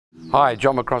Hi,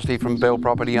 John McRostie from Bell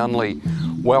Property Unley.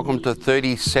 Welcome to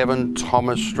 37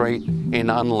 Thomas Street in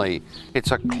Unley.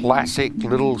 It's a classic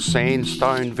little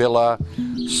sandstone villa,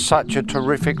 such a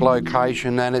terrific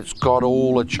location, and it's got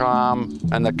all the charm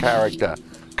and the character.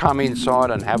 Come inside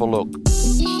and have a look.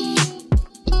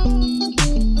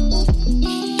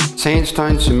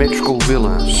 Sandstone symmetrical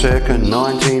villa, circa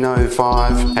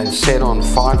 1905, and set on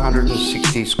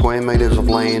 560 square metres of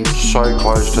land, so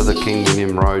close to the King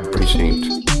William Road precinct.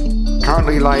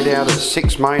 Currently laid out as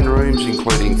 6 main rooms,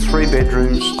 including 3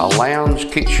 bedrooms, a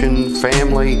lounge, kitchen,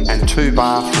 family and 2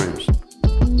 bathrooms.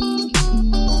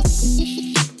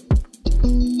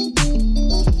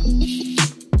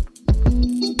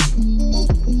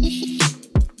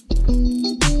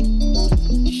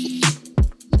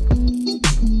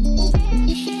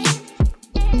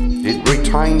 It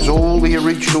retains all the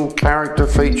original character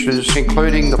features,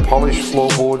 including the polished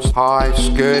floorboards, high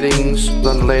skirtings,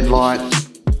 the LED light,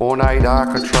 ornate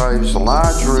architraves, the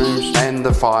large rooms and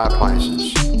the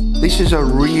fireplaces. This is a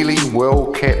really well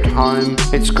kept home.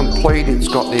 It's complete, it's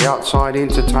got the outside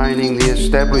entertaining, the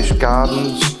established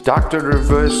gardens, ducted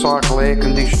reverse cycle air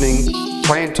conditioning,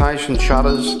 plantation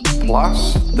shutters,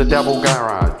 plus the double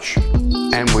garage.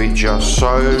 And we're just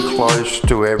so close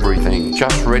to everything,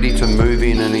 just ready to move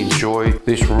in and enjoy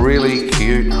this really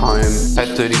cute home at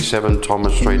 37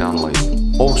 Thomas Street,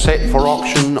 Unley. All set for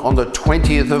auction on the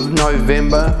 20th of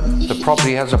November. The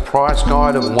property has a price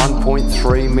guide of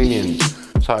 1.3 million.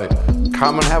 So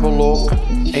come and have a look,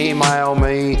 email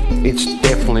me, it's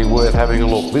definitely worth having a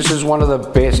look. This is one of the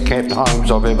best kept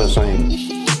homes I've ever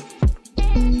seen.